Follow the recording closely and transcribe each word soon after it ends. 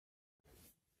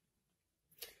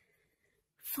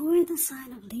For the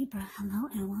sign of Libra, hello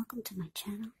and welcome to my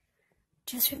channel.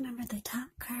 Just remember the top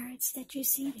cards that you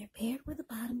see, they're paired with the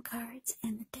bottom cards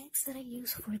and the decks that I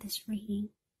use for this reading.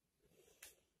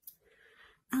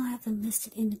 I'll have them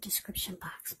listed in the description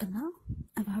box below.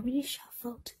 I've already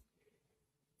shuffled.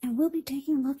 And we'll be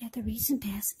taking a look at the recent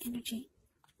past energy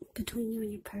between you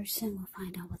and your person. We'll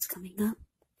find out what's coming up.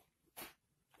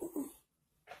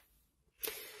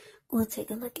 We'll take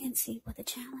a look and see what the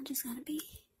challenge is going to be.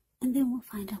 And then we'll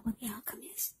find out what the outcome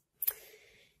is.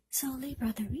 So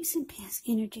Libra, the recent past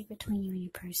energy between you and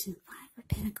your person, Five of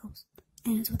Pentacles,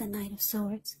 ends with a Knight of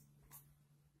Swords.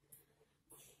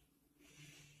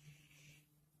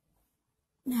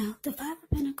 Now, the Five of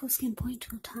Pentacles can point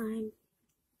to a time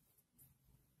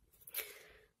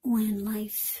when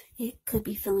life, it could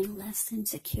be feeling less than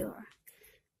secure.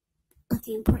 But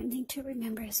the important thing to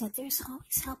remember is that there's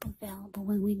always help available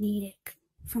when we need it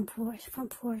from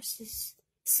forces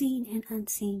seen and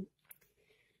unseen.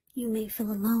 You may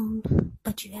feel alone,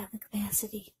 but you have the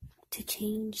capacity to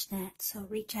change that, so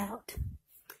reach out.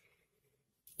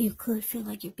 You could feel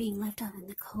like you're being left out in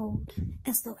the cold,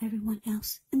 as though everyone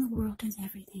else in the world does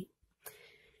everything.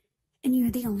 And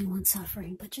you're the only one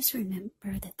suffering, but just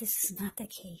remember that this is not the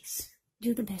case.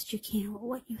 Do the best you can with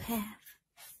what you have.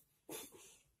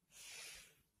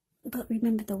 But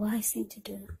remember, the wise thing to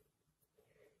do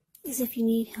is, if you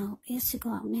need help, is to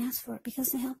go out and ask for it,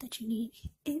 because the help that you need,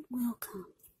 it will come.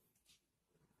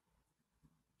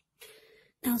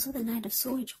 Now, so the Knight of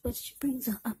Swords, which brings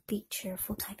an upbeat,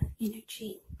 cheerful type of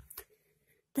energy.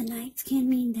 The Knights can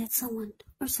mean that someone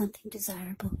or something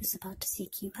desirable is about to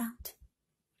seek you out.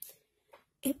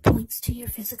 It points to your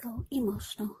physical,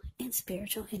 emotional, and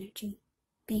spiritual energy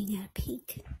being at a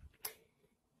peak.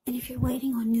 And if you're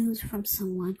waiting on news from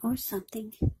someone or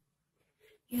something,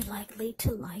 you're likely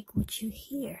to like what you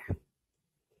hear.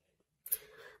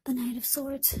 The Knight of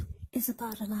Swords is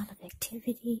about a lot of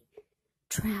activity,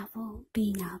 travel,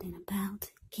 being out and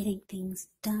about, getting things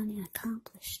done and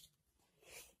accomplished.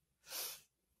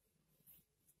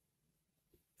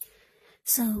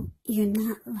 So you're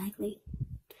not likely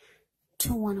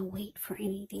to want to wait for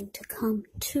anything to come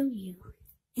to you.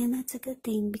 And that's a good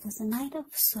thing, because the Knight of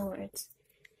Swords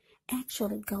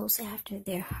actually goes after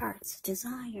their heart's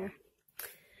desire.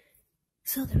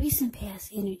 So the recent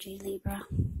past energy, Libra,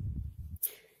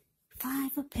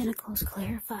 Five of Pentacles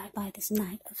clarified by this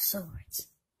Knight of Swords.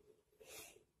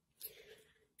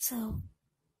 So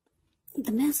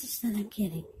the message that I'm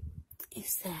getting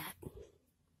is that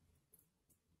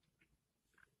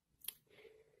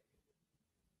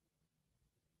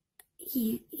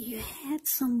you had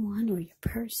someone, or your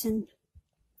person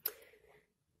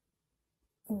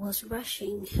was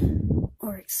rushing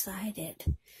or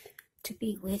excited to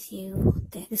be with you.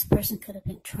 That this person could have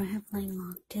been traveling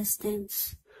long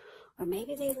distance, or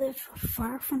maybe they live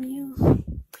far from you,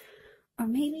 or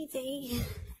maybe they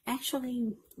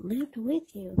actually lived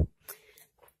with you.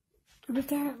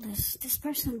 Regardless, this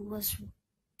person was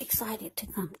excited to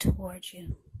come towards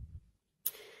you,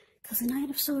 because the Knight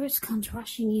of Swords comes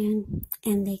rushing in,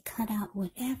 and they cut out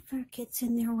whatever gets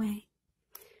in their way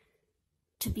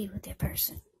to be with their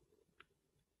person.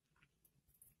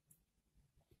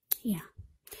 Yeah.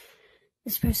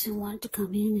 This person wanted to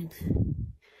come in and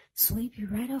sweep you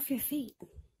right off your feet.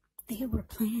 They were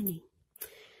planning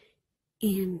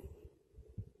and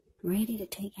ready to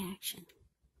take action.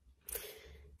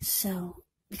 So,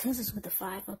 because it's with the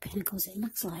Five of Pentacles, it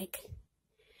looks like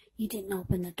you didn't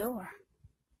open the door.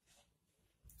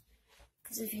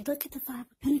 Because if you look at the Five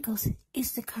of Pentacles,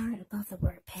 it's the card above the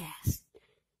word past.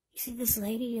 You see this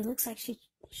lady, it looks like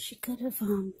she could have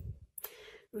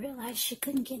realized she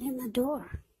couldn't get in the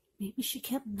door. Maybe she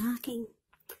kept knocking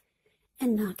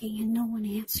and knocking and no one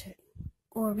answered.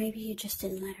 Or maybe you just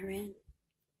didn't let her in.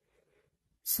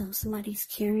 So somebody's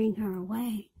carrying her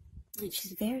away, and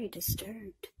she's very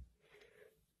disturbed.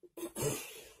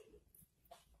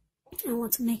 And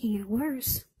what's making it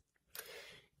worse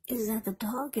is that the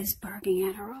dog is barking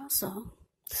at her also.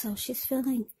 So she's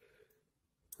feeling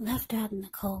left out in the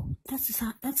cold.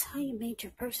 That's how you made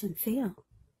your person feel.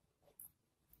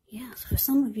 Yeah, so for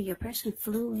some of you, your person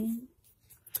flew in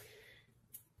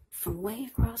from way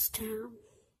across town,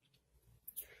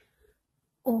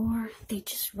 or they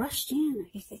just rushed in, or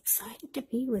you're excited to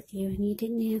be with you, and you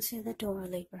didn't answer the door,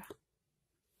 Libra.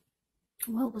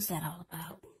 What was that all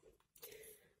about?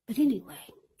 But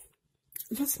anyway,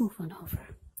 let's move on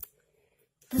over.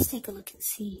 Let's take a look and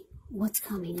see what's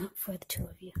coming up for the two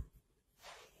of you.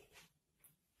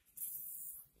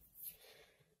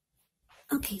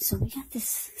 Okay, so we got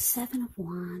this Seven of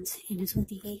Wands, and it's with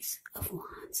the Ace of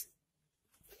Wands.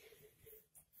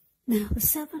 Now, the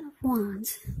Seven of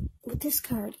Wands, with this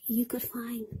card, you could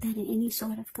find that in any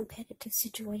sort of competitive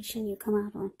situation, you come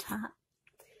out on top.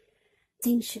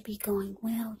 Things should be going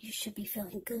well. You should be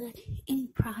feeling good. Any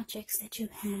projects that you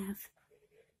have,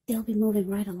 they'll be moving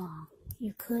right along.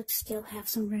 You could still have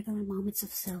some regular moments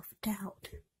of self-doubt.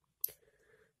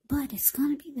 But it's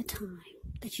going to be the time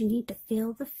that you need to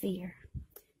feel the fear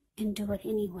and do it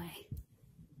anyway.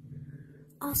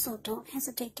 Also, don't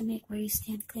hesitate to make where you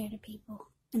stand clear to people.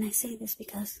 And I say this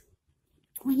because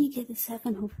when you get the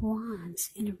Seven of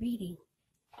Wands in a reading,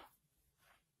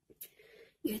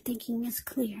 your thinking is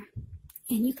clear.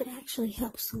 And you could actually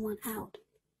help someone out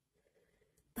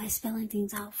by spelling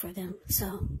things out for them.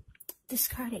 So this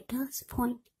card, it does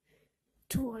point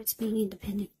towards being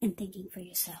independent and thinking for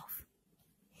yourself.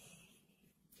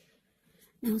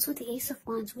 Now it's with the Ace of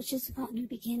Wands, which is about new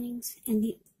beginnings. And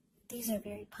these are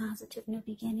very positive new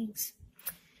beginnings.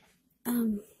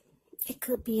 It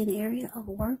could be an area of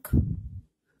work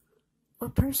or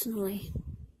personally.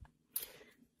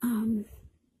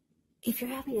 If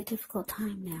you're having a difficult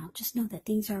time now, just know that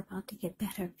things are about to get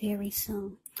better very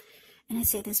soon. And I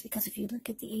say this because if you look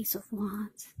at the Ace of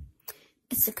Wands,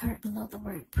 it's the card below the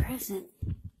word present.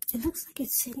 It looks like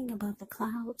it's sitting above the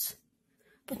clouds.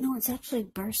 But no, it's actually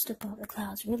burst above the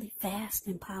clouds really fast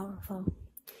and powerful.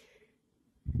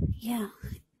 Yeah,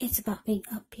 it's about being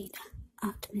upbeat,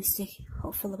 optimistic,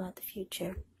 hopeful about the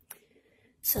future.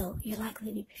 So you're likely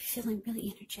to be feeling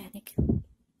really energetic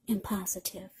and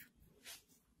positive.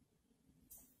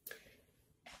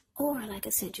 Or, like I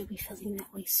said, you'll be feeling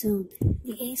that way soon.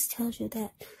 The Ace tells you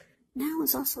that now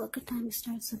is also a good time to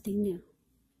start something new.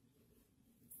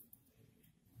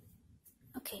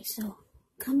 Okay, so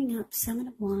coming up, Seven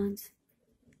of Wands,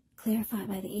 clarified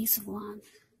by the Ace of Wands.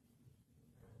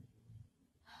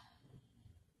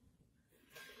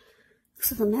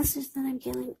 So the message that I'm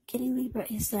getting, Libra,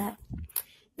 is that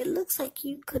it looks like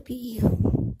you could be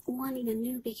wanting a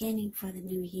new beginning for the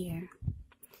new year.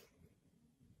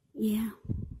 Yeah.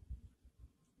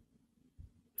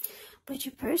 But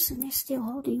your person, they're still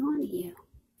holding on to you.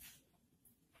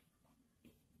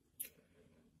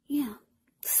 Yeah.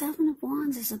 Seven of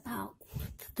Wands is about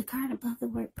the card above the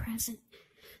word present.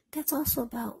 That's also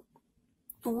about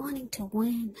wanting to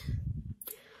win.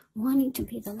 Wanting to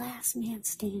be the last man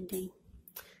standing.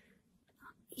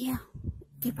 Yeah.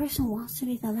 Your person wants to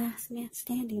be the last man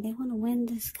standing. They want to win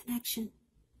this connection.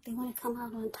 They want to come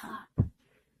out on top.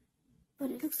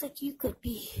 But it looks like you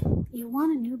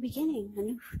want a new beginning.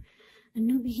 A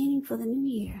new beginning for the new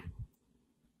year.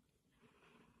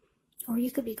 Or you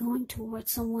could be going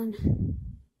towards someone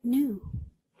new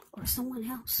or someone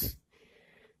else.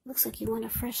 Looks like you want a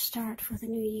fresh start for the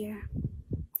new year.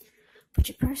 But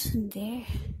your person there,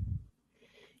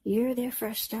 you're their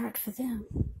fresh start for them.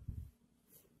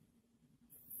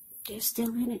 They're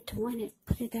still in it to win it,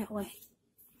 put it that way.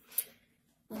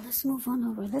 Well, let's move on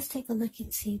over. Let's take a look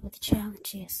and see what the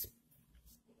challenge is.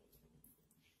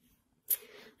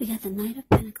 We got the Knight of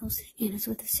Pentacles, and it's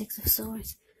with the Six of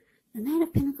Swords. The Knight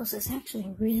of Pentacles is actually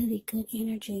a really good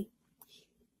energy.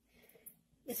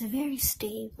 It's a very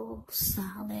stable,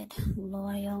 solid,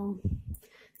 loyal,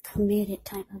 committed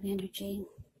type of energy.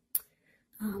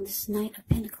 This Knight of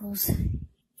Pentacles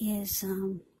is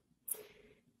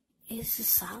a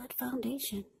solid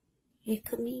foundation. It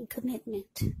could mean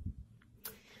commitment,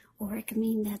 or it could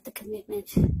mean that the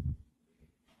commitment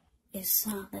is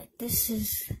solid. This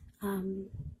is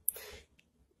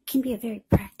can be a very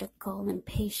practical and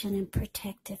patient and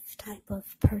protective type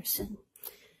of person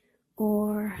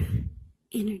or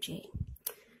energy.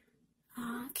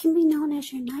 Can be known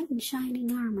as your knight in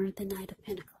shining armor, the Knight of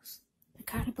Pentacles, the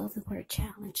card above the word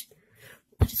challenge.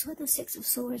 But it's with the Six of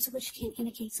Swords, which can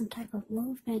indicate some type of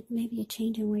movement, maybe a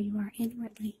change in where you are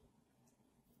inwardly.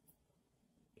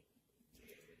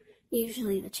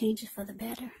 Usually the change is for the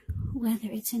better, whether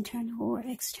it's internal or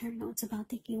external. It's about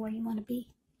thinking where you want to be.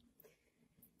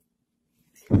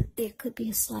 There could be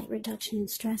a slight reduction in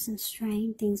stress and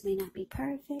strain. Things may not be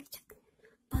perfect,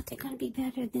 but they're going to be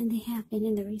better than they have been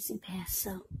in the recent past.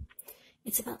 So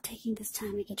it's about taking this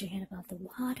time to get your head above the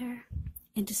water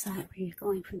and decide where you're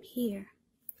going from here.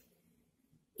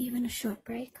 Even a short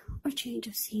break or change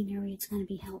of scenery is going to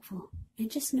be helpful. And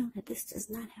just know that this does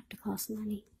not have to cost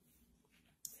money.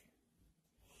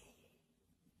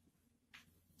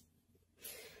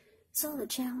 So the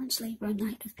challenge, Libra,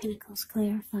 Knight of Pentacles,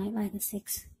 clarified by the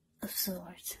Six of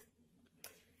Swords.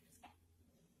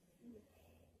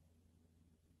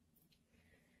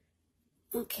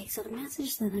 Okay, so the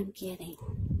message that I'm getting,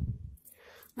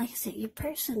 like I said, your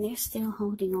person, they're still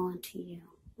holding on to you,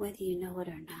 whether you know it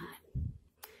or not.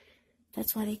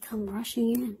 That's why they come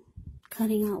rushing in,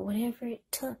 cutting out whatever it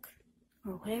took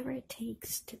or whatever it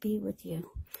takes to be with you.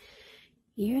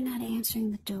 You're not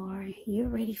answering the door. You're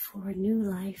ready for a new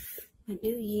life, a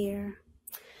new year,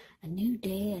 a new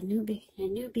day, a new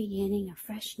beginning, a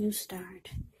fresh new start.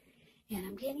 And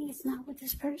I'm getting it's not with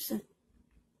this person.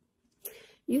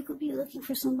 You could be looking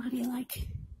for somebody like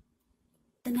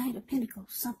the Knight of Pentacles,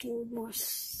 something more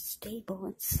stable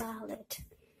and solid,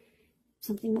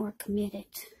 something more committed.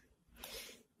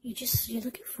 You're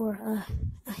looking for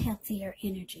a healthier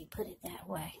energy, put it that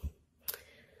way.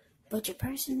 But your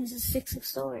person is a Six of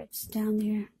Swords down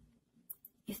there.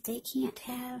 If they can't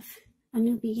have a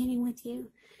new beginning with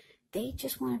you, they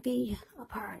just want to be a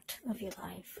part of your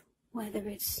life, whether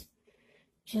it's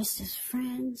just as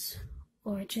friends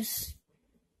or just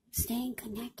staying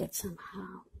connected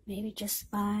somehow. Maybe just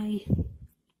by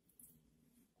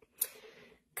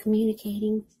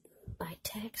communicating by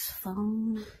text,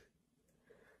 phone,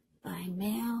 by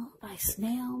mail, by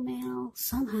snail mail.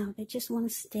 Somehow they just want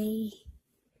to stay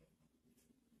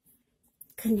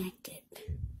connected.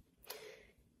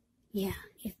 Yeah,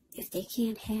 if they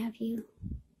can't have you,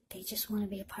 they just want to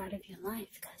be a part of your life.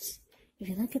 Because if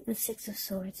you look at the Six of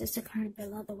Swords, it's a card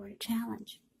below the word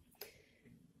challenge.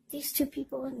 These two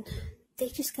people, they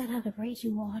just got out of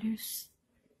raging waters.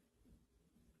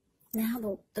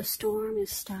 Now the storm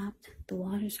is stopped. The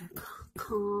waters are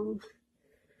calm.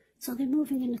 So they're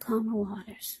moving into calmer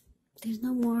waters. There's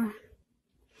no more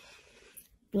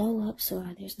blow-ups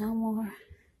or there's no more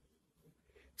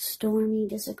stormy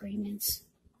disagreements.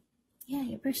 Yeah,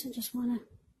 your person just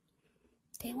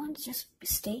they want to just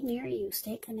stay near you,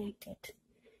 stay connected.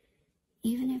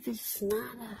 Even if it's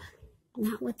not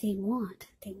what they want.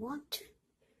 They want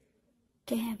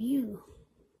to have you.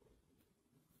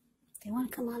 They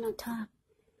want to come out on top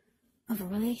of a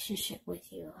relationship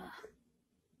with you.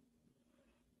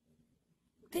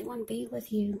 They want to be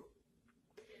with you.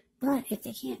 But if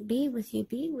they can't be with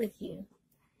you.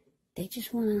 They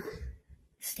just want to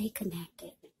stay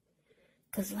connected.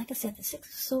 Because like I said, the Six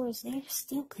of Swords, they're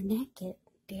still connected.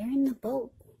 They're in the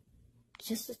boat.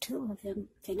 Just the two of them.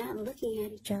 They're not looking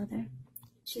at each other.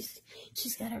 She's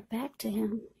got her back to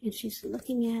him, and she's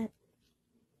looking at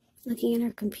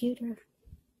her computer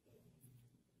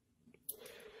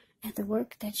at the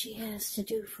work that she has to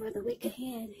do for the week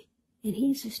ahead, and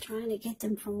he's just trying to get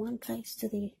them from one place to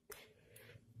the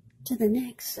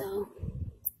next. So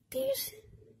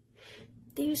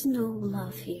there's no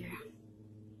love here.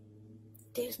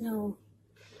 There's no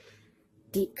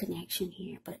deep connection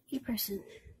here. But your person,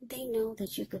 they know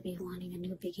that you could be wanting a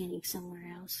new beginning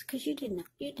somewhere else because you're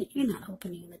not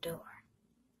opening the door.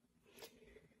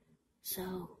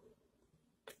 So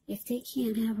if they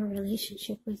can't have a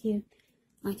relationship with you,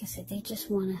 like I said, they just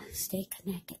want to stay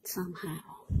connected somehow.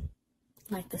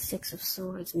 Like the Six of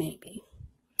Swords, maybe.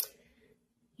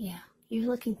 Yeah, you're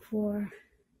looking for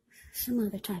some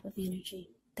other type of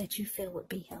energy that you feel would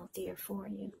be healthier for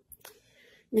you.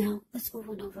 Now, let's move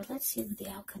on over. Let's see what the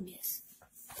outcome is.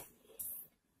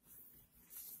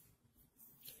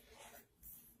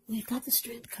 We've got the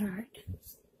Strength card.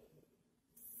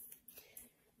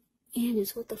 And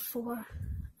it's with the Four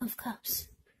of Cups.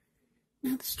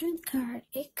 Now, the Strength card,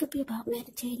 it could be about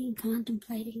meditating,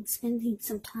 contemplating, spending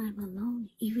some time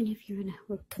alone, even if you're in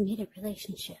a committed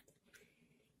relationship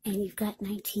and you've got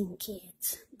 19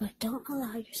 kids. But don't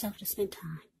allow yourself to spend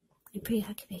time in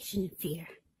preoccupation and fear.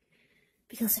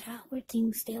 Because the outward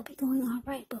things, they'll be going all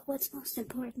right. But what's most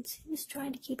important is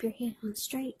trying to keep your head on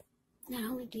straight. Not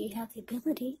only do you have the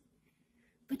ability,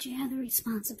 but you have the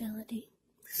responsibility.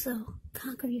 So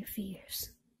conquer your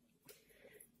fears.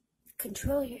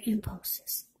 Control your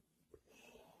impulses.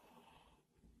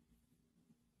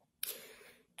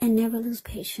 And never lose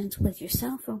patience with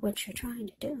yourself or what you're trying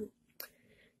to do.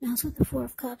 Now it's with the Four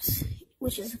of Cups,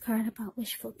 which is a card about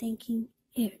wishful thinking.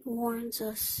 It warns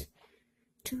us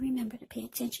to remember to pay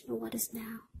attention to what is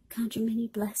now. Count your many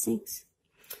blessings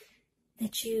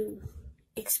that you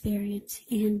experience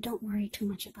and don't worry too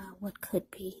much about what could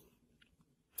be.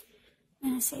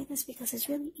 And I say this because it's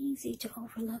really easy to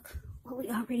overlook what we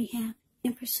already have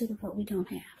in pursuit of what we don't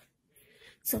have.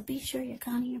 So be sure you're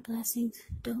counting your blessings.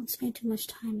 Don't spend too much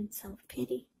time in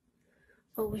self-pity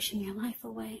or wishing your life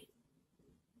away.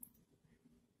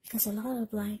 Because a lot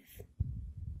of life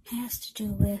has to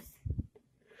do with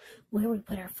where we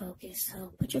put our focus.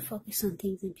 So put your focus on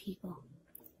things and people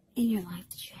in your life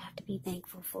that you have to be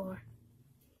thankful for.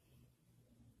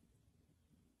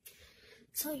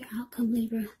 So your outcome,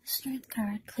 Libra, the Strength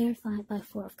card, clarified by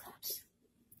Four of Cups.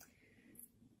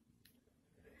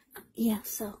 Yeah,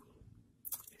 so.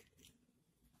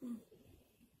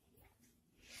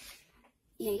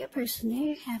 Yeah, your person,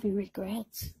 they're having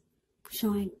regrets.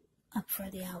 showing up for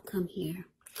the outcome here.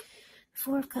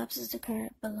 Four of Cups is the card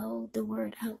below the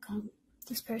word outcome.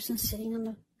 This person's sitting on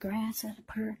the grass at a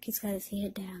park. He's got his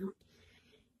head down.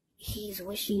 He's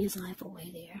wishing his life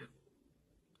away there.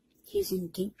 He's in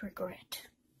deep regret.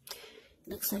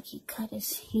 Looks like he cut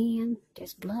his hand.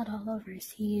 There's blood all over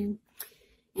his hand.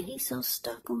 And he's so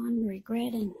stuck on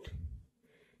regret and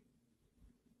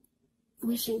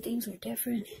wishing things were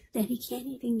different that he can't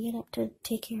even get up to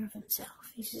take care of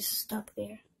himself. He's just stuck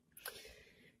there.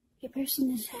 Your person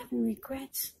is having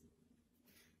regrets,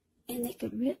 and they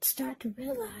could start to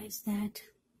realize that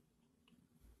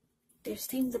there's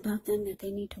things about them that they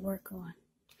need to work on.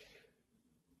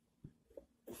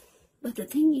 But the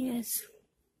thing is,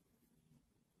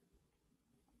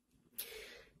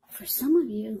 for some of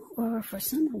you, or for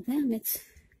some of them,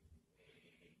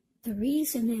 the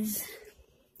reason is,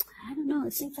 I don't know,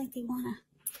 it seems like they want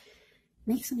to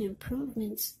make some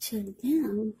improvements to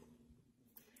them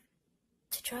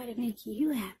to try to make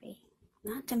you happy,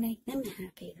 not to make them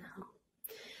happy, though.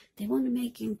 They want to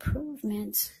make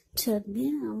improvements to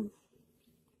them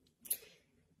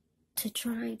to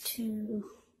try to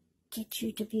get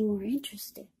you to be more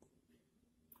interested.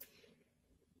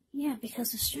 Yeah,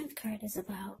 because the Strength card is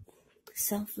about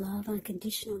self-love,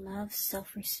 unconditional love,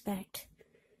 self-respect,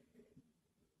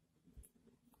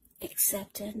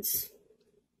 acceptance.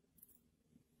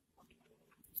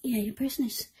 Yeah, your person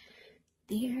is,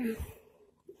 they're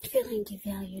feeling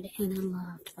devalued and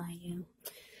unloved by you.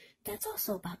 That's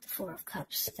also about the Four of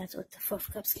Cups. That's what the Four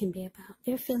of Cups can be about.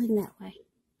 They're feeling that way.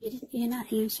 You're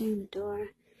not answering the door.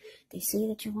 They see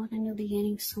that you want a new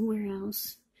beginning somewhere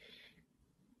else.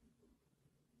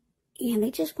 And they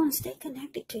just want to stay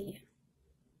connected to you.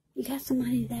 You got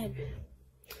somebody that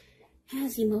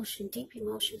has emotion, deep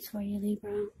emotions for you,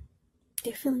 Libra.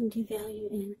 They're feeling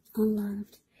devalued and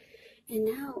unloved. And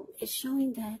now it's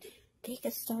showing that they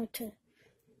could start to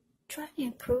try to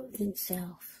improve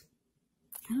themselves.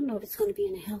 I don't know if it's going to be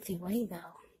in a healthy way,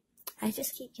 though. I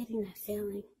just keep getting that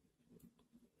feeling.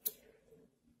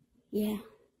 Yeah.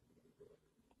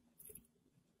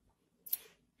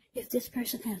 If this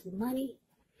person has money,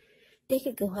 they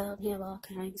could go out and have all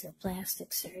kinds of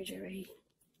plastic surgery.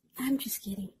 I'm just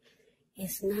kidding.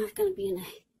 It's not going to be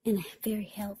in a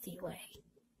very healthy way.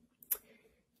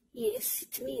 Yes,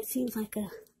 to me it seems like a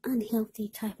unhealthy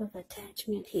type of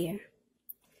attachment here.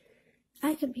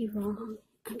 I could be wrong.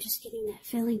 I'm just getting that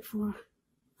feeling for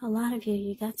a lot of you.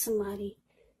 You got somebody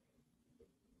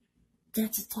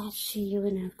that's attached to you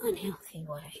in an unhealthy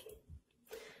way.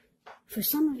 For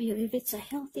some of you, if it's a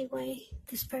healthy way,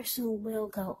 this person will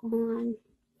go on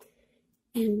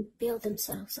and build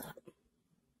themselves up.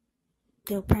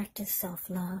 They'll practice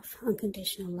self-love,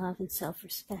 unconditional love, and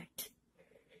self-respect.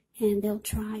 And they'll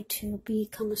try to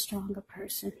become a stronger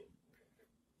person.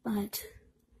 But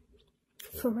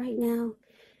for right now,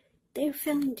 they're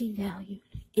feeling devalued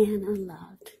and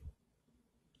unloved.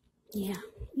 Yeah,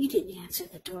 you didn't answer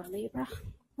the door, Libra.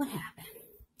 What happened?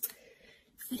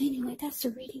 But anyway, that's the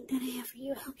reading that I have for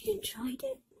you. I hope you enjoyed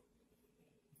it.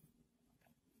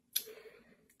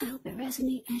 I hope it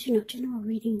resonates. As you know, general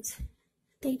readings,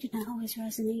 they do not always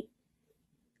resonate.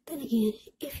 Then again,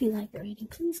 if you like the reading,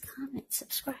 please comment,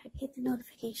 subscribe, hit the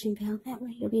notification bell. That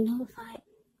way you'll be notified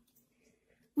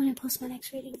when I post my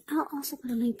next reading. I'll also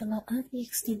put a link below of the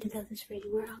extended of this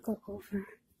reading where I'll go over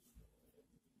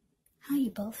how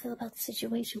you both feel about the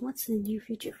situation, what's in the near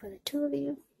future for the two of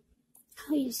you,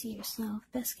 how you see yourself,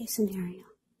 best case scenario,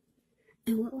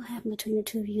 and what will happen between the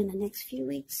two of you in the next few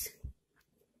weeks.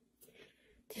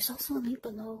 There's also a link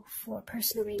below for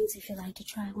personal readings if you'd like to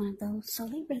try one of those. So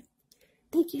Libra,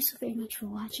 thank you so very much for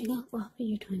watching. I hope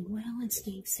you're doing well and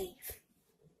staying safe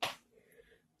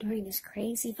during this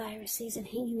crazy virus season.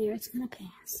 Hang in there, it's going to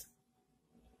pass.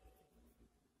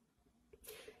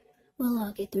 We'll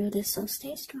all get through this, so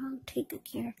stay strong, take good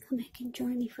care, come back and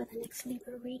join me for the next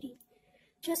Libra reading.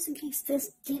 Just in case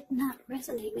this did not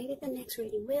resonate, maybe the next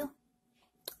reading will.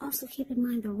 Also keep in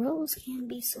mind the roles can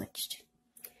be switched.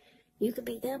 You could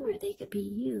be them or they could be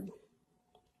you.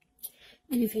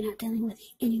 And if you're not dealing with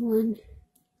anyone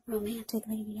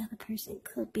romantically, the other person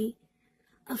could be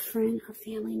a friend, a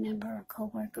family member, a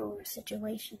co-worker, or a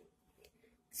situation.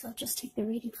 So just take the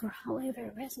reading for however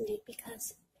it resonates,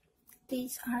 because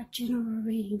these are general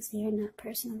readings. They are not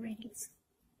personal readings.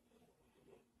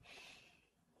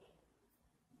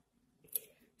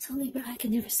 So Libra, I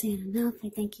can never say it enough. I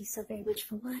thank you so very much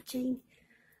for watching.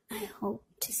 I hope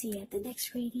to see you at the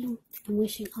next reading. I'm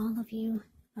wishing all of you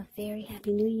a very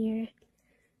happy new year.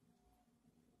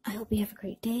 I hope you have a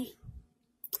great day.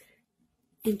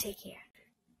 And take care.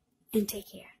 And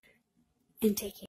take care. And take care.